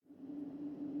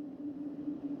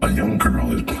A young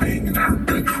girl is playing in her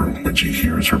bedroom when she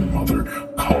hears her mother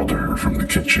call to her from the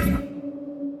kitchen.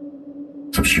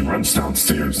 So she runs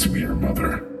downstairs to meet her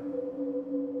mother.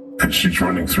 As she's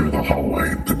running through the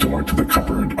hallway, the door to the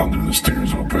cupboard under the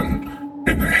stairs open,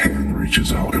 and a hand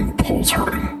reaches out and pulls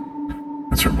her in.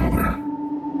 It's her mother.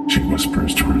 She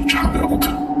whispers to her child,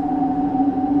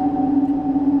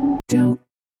 "Don't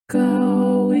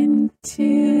go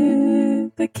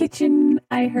into the kitchen.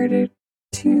 I heard her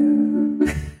too."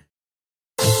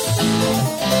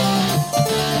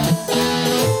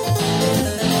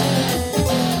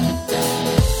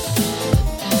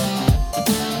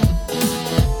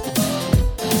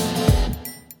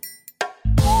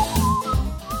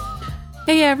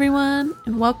 Hey everyone,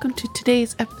 and welcome to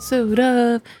today's episode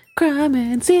of Crime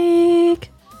and Seek.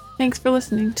 Thanks for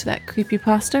listening to that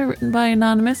creepypasta written by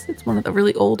Anonymous. It's one of the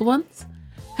really old ones.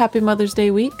 Happy Mother's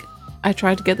Day week. I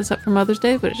tried to get this up for Mother's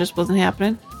Day, but it just wasn't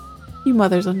happening. You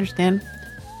mothers understand.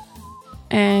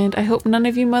 And I hope none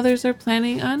of you mothers are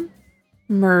planning on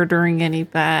murdering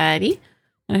anybody.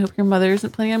 And I hope your mother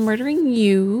isn't planning on murdering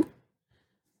you.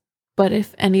 But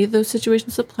if any of those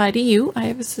situations apply to you, I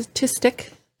have a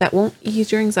statistic that won't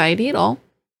ease your anxiety at all,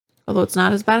 although it's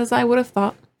not as bad as I would have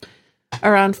thought.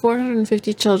 Around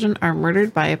 450 children are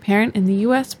murdered by a parent in the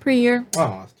U.S. per year.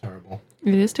 Oh, that's terrible.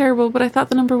 It is terrible, but I thought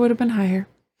the number would have been higher.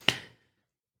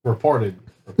 Reported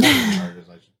charges.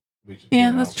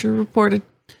 Yeah, that's true. Reported.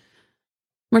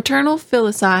 Maternal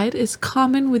filicide is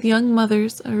common with young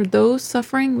mothers or those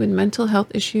suffering with mental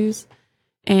health issues,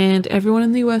 and everyone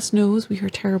in the U.S. knows we are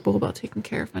terrible about taking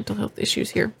care of mental health issues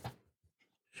here.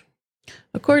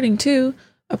 According to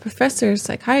a professor of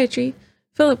psychiatry,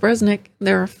 Philip Resnick,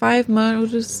 there are 5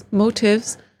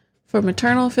 motives for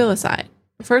maternal filicide.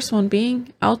 The first one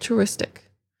being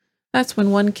altruistic. That's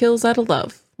when one kills out of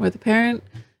love, where the parent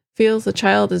feels the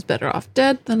child is better off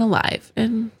dead than alive.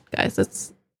 And guys,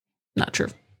 that's not true.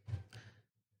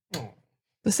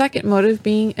 The second motive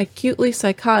being acutely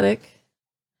psychotic.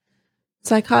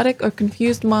 Psychotic or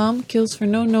confused mom kills for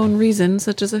no known reason,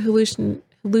 such as a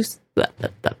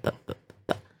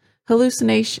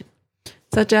hallucination,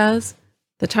 such as,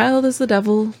 the child is the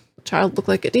devil, the child looked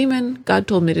like a demon, God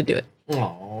told me to do it.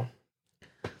 Aww.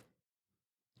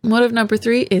 Motive number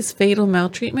 3 is fatal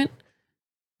maltreatment.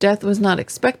 Death was not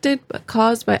expected, but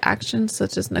caused by actions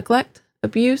such as neglect,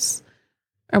 abuse,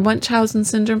 or Munchausen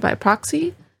syndrome by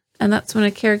proxy, and that's when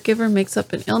a caregiver makes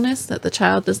up an illness that the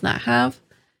child does not have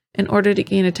in order to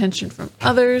gain attention from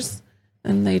others,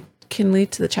 and they can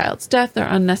lead to the child's death or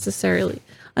unnecessarily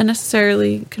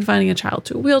confining a child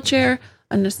to a wheelchair,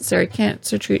 unnecessary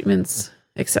cancer treatments,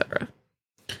 etc.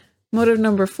 Motive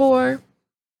number 4,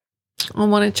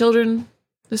 unwanted children.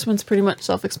 This one's pretty much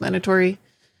self-explanatory.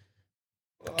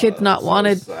 Kids not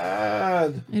wanted.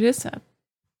 Sad. It is sad.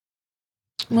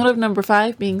 Motive number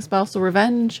 5 being spousal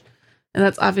revenge, and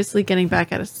that's obviously getting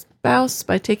back at a spouse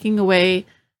by taking away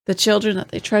the children that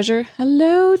they treasure.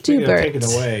 Hello, Dubert. Take it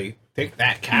away. Take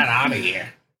that cat out of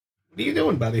here. What are you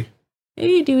doing, buddy?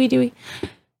 Hey, Dewey.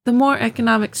 The more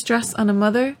economic stress on a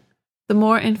mother, the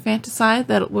more infanticide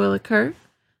that will occur.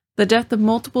 The death of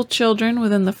multiple children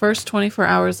within the first 24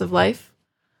 hours of life,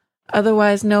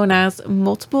 otherwise known as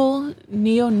multiple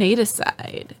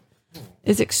neonaticide,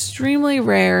 is extremely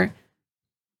rare,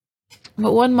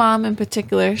 but one mom in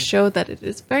particular showed that it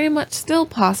is very much still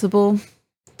possible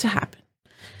to happen.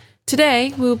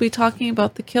 Today, we will be talking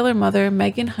about the killer mother,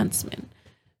 Megan Huntsman,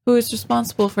 who is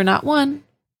responsible for not 1,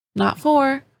 not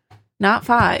 4, not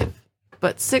 5,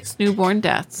 but 6 newborn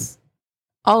deaths,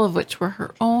 all of which were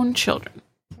her own children.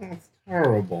 That's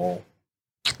terrible.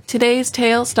 Today's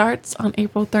tale starts on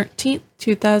April 13th,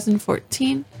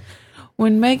 2014,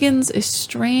 when Megan's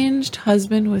estranged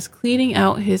husband was cleaning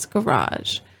out his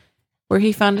garage, where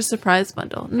he found a surprise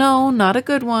bundle. No, not a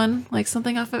good one, like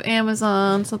something off of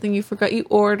Amazon, something you forgot you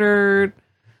ordered,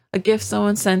 a gift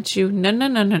someone sent you.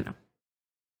 No.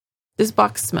 This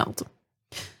box smelled.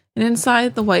 And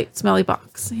inside the white, smelly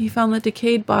box, he found the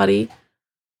decayed body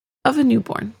of a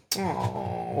newborn.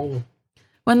 Oh.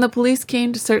 When the police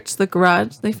came to search the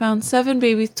garage, they found 7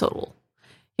 babies total.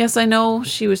 Yes, I know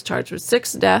she was charged with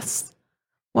 6 deaths.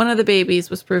 One of the babies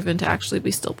was proven to actually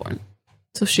be stillborn.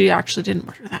 So she actually didn't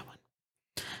murder that one.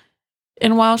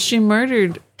 And while she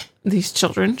murdered these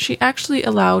children, she actually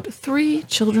allowed 3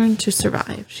 children to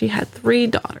survive. She had 3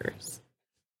 daughters.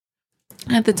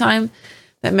 At the time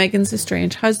that Megan's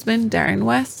estranged husband, Darren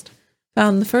West,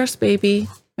 found the first baby,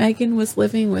 Megan was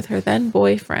living with her then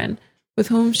boyfriend, with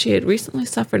whom she had recently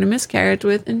suffered a miscarriage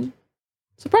with, and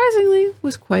surprisingly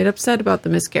was quite upset about the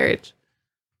miscarriage.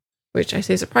 Which I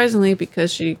say surprisingly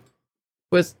because she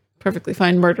was perfectly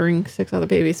fine murdering 6 other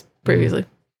babies previously.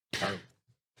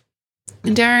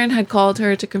 And Darren had called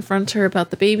her to confront her about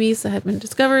the babies that had been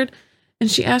discovered, and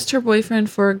she asked her boyfriend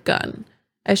for a gun,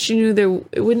 as she knew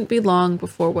it wouldn't be long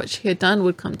before what she had done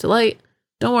would come to light.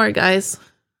 Don't worry, guys.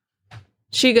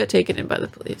 She got taken in by the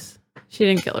police. She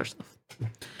didn't kill herself.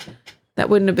 That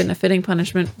wouldn't have been a fitting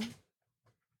punishment.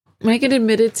 Megan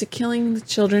admitted to killing the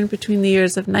children between the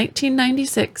years of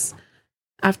 1996,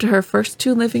 after her first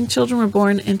 2 living children were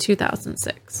born, in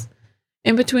 2006.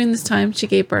 In between this time, she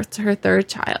gave birth to her 3rd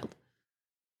child.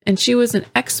 And she was an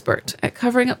expert at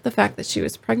covering up the fact that she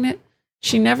was pregnant.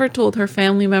 She never told her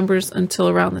family members until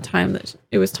around the time that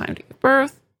it was time to give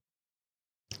birth.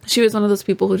 She was one of those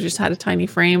people who just had a tiny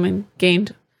frame and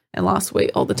gained and lost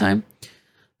weight all the time.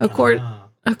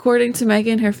 According to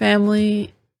Megan, her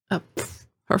family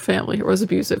was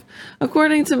abusive.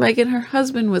 According to Megan, her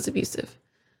husband was abusive.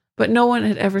 But no one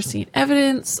had ever seen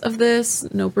evidence of this.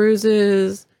 No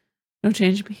bruises, no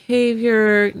change in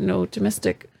behavior, no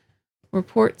domestic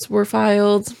reports were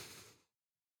filed.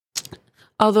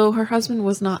 Although her husband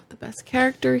was not the best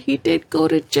character, he did go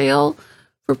to jail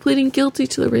for pleading guilty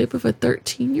to the rape of a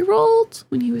 13-year-old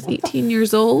when he was 18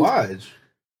 years old. Fudge.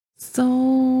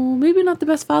 So maybe not the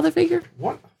best father figure.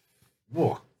 What?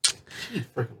 Whoa. Jeez,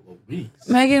 freaking Louise.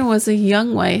 Megan was a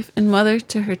young wife and mother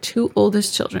to her 2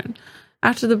 oldest children.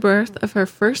 After the birth of her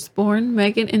firstborn,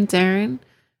 Megan and Darren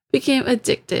became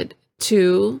addicted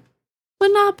to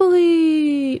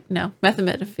Monopoly. No,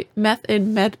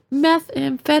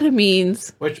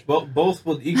 methamphetamines. Which both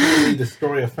would equally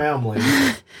destroy a family.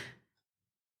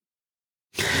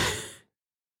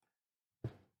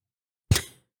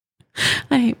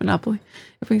 I hate Monopoly.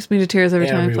 It brings me to tears every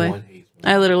time I play. Hates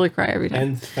I literally cry every time.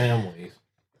 And families.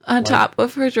 On top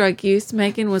of her drug use,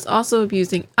 Megan was also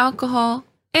abusing alcohol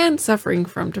and suffering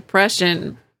from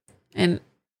depression. And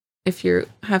if you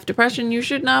have depression, you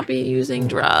should not be using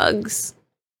drugs.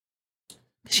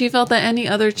 She felt that any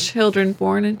other children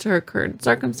born into her current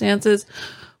circumstances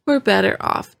were better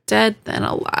off dead than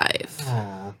alive.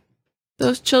 Aww.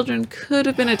 Those children could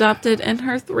have been adopted, and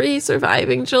her 3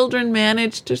 surviving children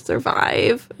managed to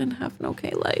survive and have an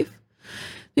okay life.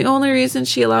 The only reason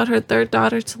she allowed her 3rd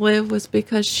daughter to live was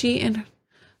because she and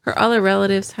her other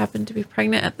relatives happened to be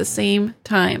pregnant at the same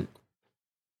time.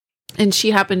 And she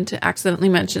happened to accidentally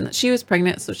mention that she was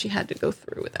pregnant, so she had to go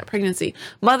through with that pregnancy.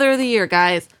 Mother of the year,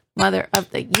 guys. Mother of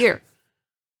the year.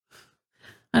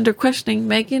 Under questioning,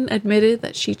 Megan admitted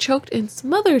that she choked and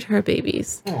smothered her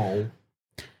babies. Oh.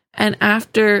 And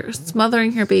after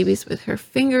smothering her babies with her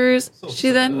fingers,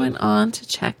 she then went on to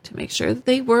check to make sure that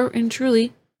they were and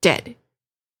truly dead.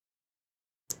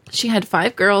 She had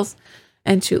 5 girls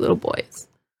and 2 little boys.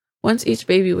 Once each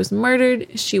baby was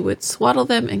murdered, she would swaddle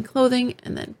them in clothing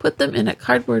and then put them in a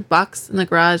cardboard box in the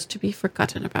garage to be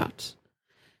forgotten about.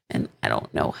 And I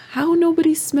don't know how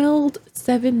nobody smelled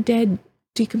 7 dead,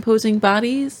 decomposing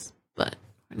bodies, but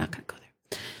we're not going to go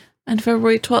there. On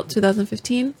February 12th,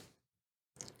 2015,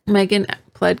 Megan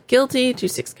pled guilty to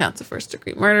 6 counts of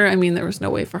first-degree murder. I mean, there was no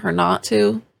way for her not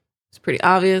to. It's pretty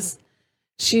obvious.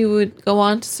 She would go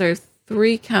on to serve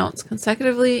 3 counts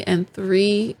consecutively and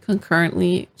 3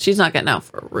 concurrently. She's not getting out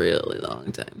for a really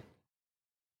long time.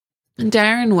 And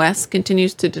Darren West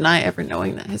continues to deny ever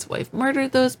knowing that his wife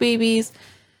murdered those babies,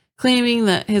 claiming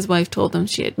that his wife told him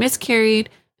she had miscarried,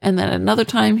 and then another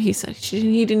time he said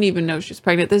he didn't even know she was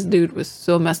pregnant. This dude was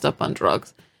so messed up on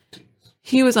drugs.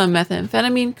 He was on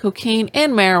methamphetamine, cocaine,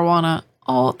 and marijuana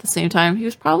all at the same time. He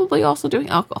was probably also doing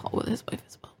alcohol with his wife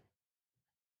as well.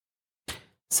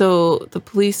 So the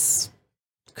police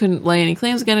couldn't lay any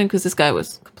claims against him because this guy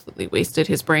was completely wasted.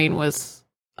 His brain was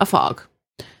a fog.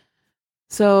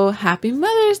 So happy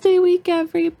Mother's Day week,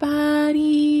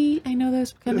 everybody. I know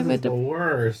that's kind of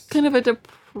a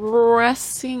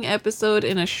depressing episode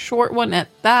and a short one at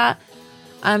that.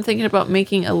 I'm thinking about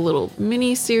making a little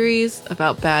mini series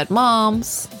about bad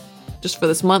moms. Just for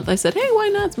this month, I said, hey,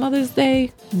 why not? It's Mother's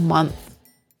Day month.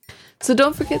 So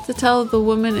don't forget to tell the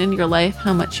women in your life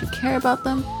how much you care about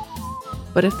them.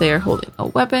 But if they are holding a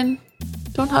weapon,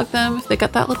 don't hug them. If they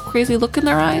got that little crazy look in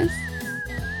their eyes,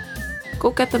 go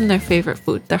get them their favorite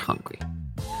food. They're hungry.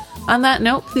 On that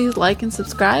note, please like and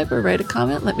subscribe or write a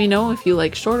comment. Let me know if you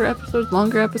like shorter episodes,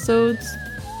 longer episodes.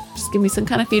 Just give me some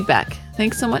kind of feedback.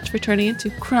 Thanks so much for turning into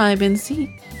Crime and Seek.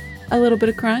 A little bit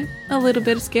of crime, a little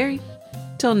bit of scary.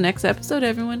 Till next episode,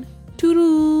 everyone.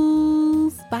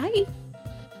 Toodles. Bye.